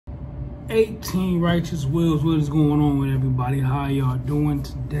18 Righteous Wills. What is going on with everybody? How y'all doing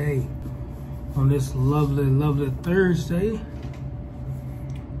today on this lovely, lovely Thursday?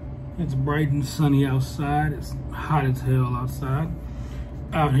 It's bright and sunny outside. It's hot as hell outside.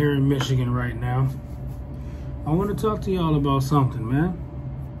 Out here in Michigan right now. I want to talk to y'all about something, man.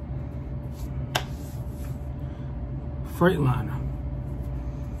 Freightliner.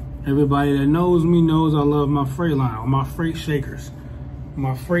 Everybody that knows me knows I love my Freightliner, my freight shakers,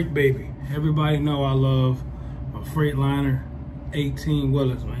 my freight baby. Everybody know I love my Freightliner 18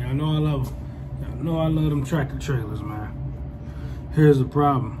 wheelers, man. I know I love them. I know I love them tractor trailers, man. Here's the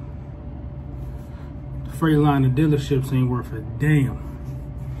problem. The Freightliner dealerships ain't worth a damn.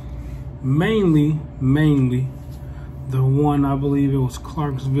 Mainly the one, I believe it was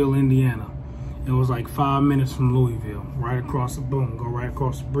Clarksville, Indiana. It was like 5 minutes from Louisville, right across the boom, go right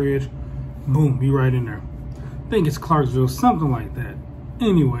across the bridge, boom, be right in there. I think it's Clarksville, something like that.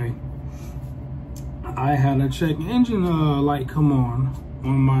 Anyway, I had a check engine light come on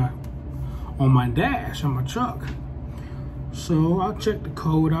my dash on my truck. So I checked the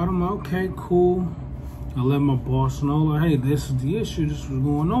code out. I'm like, okay, cool. I let my boss know, like, hey, this is the issue. This is what's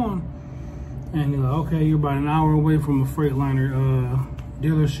going on. And he's like, okay, you're about an hour away from a Freightliner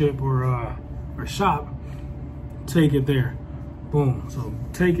dealership or shop. Take it there. Boom. So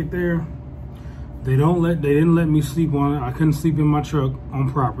take it there. They didn't let me sleep on it. I couldn't sleep in my truck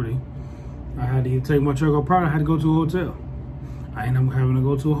on property. I had to take my truck on property. I had to go to a hotel. I ended up having to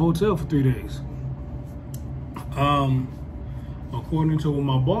go to a hotel for 3 days. According to what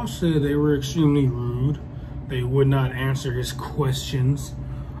my boss said, they were extremely rude. They would not answer his questions.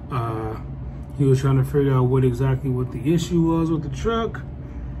 He was trying to figure out what the issue was with the truck.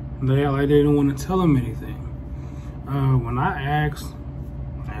 They didn't want to tell him anything. When I asked,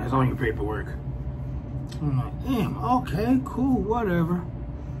 it's on your paperwork. I'm like, damn, okay, cool, whatever.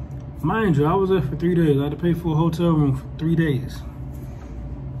 Mind you, I was there for 3 days. I had to pay for a hotel room for 3 days.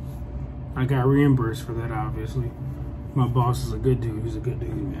 I got reimbursed for that, obviously. My boss is a good dude. He's a good dude,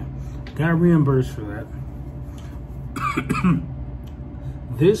 man. Got reimbursed for that.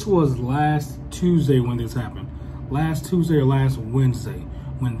 This was last Tuesday when this happened. Last Tuesday or last Wednesday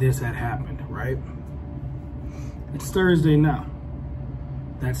when this had happened, right? It's Thursday now.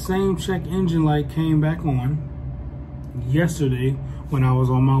 That same check engine light came back on yesterday when I was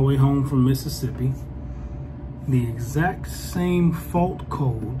on my way home from Mississippi. The exact same fault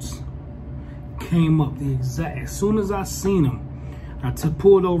codes came up. As soon as I seen them, I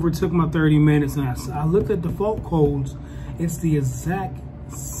pulled over, took my 30 minutes, and I looked at the fault codes. It's the exact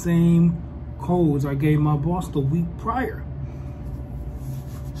same codes I gave my boss the week prior.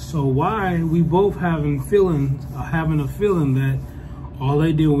 So why we both having a feeling that all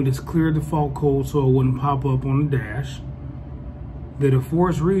they did was just clear the fault code so it wouldn't pop up on the dash, did a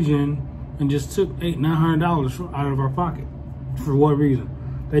forced region, and just took $800–900 out of our pocket. For what reason?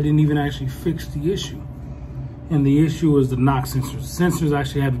 They didn't even actually fix the issue. And the issue was the knock sensors. Sensors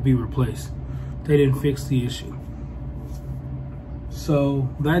actually had to be replaced. They didn't fix the issue. So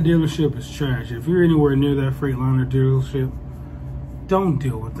that dealership is trash. If you're anywhere near that Freightliner dealership, don't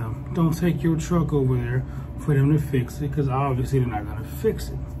deal with them. Don't take your truck over there for them to fix it, because obviously they're not gonna fix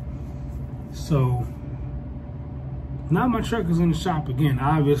it. So now my truck is in the shop again.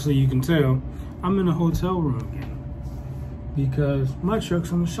 Obviously you can tell I'm in a hotel room again because my truck's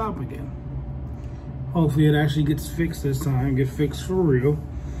in the shop again. Hopefully it actually gets fixed this time, get fixed for real,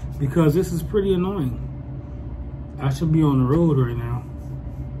 because this is pretty annoying. I should be on the road right now.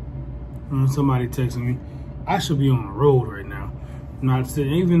 Somebody texting me. I should be on the road right now. Not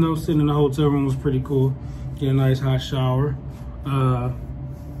sitting, even though sitting in the hotel room was pretty cool. Get a nice hot shower,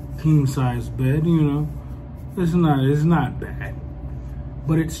 king size bed, you know. It's not bad.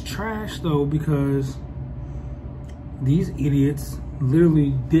 But it's trash though, because these idiots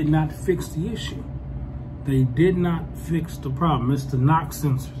literally did not fix the issue. They did not fix the problem. It's the knock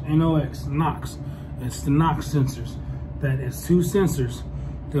sensors, NOx, NOx. It's the knock sensors. That is 2 sensors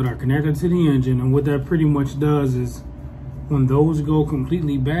that are connected to the engine, and what that pretty much does is when those go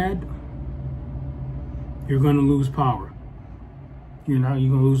completely bad, you're gonna lose power. You're gonna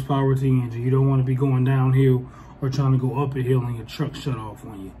lose power to the engine. You don't want to be going downhill or trying to go up a hill and your truck shut off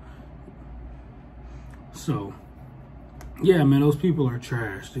on you. So, yeah, man, those people are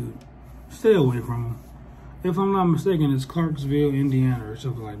trash, dude. Stay away from them. If I'm not mistaken, it's Clarksville, Indiana, or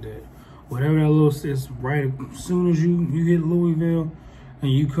something like that. Whatever that little, it's right as soon as you hit Louisville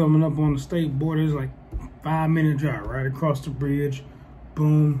and you coming up on the state border, it's like 5-minute drive right across the bridge.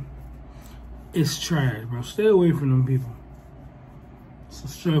 Boom. It's trash, bro. Stay away from them people. It's a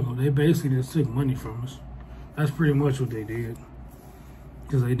struggle. They basically just took money from us. That's pretty much what they did.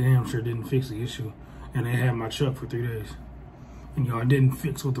 Because they damn sure didn't fix the issue. And they had my truck for 3 days. And y'all didn't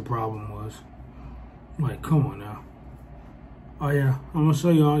fix what the problem was. Like, come on now. Oh yeah, I'm gonna show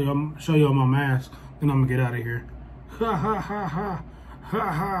y'all my mask, then I'm gonna get out of here. Ha ha ha ha. Ha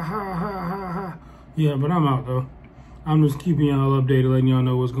ha ha ha ha ha. Yeah, but I'm out though. I'm just keeping y'all updated, letting y'all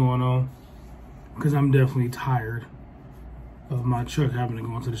know what's going on. Because I'm definitely tired of my truck having to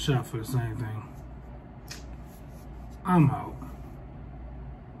go into the shop for the same thing. I'm out.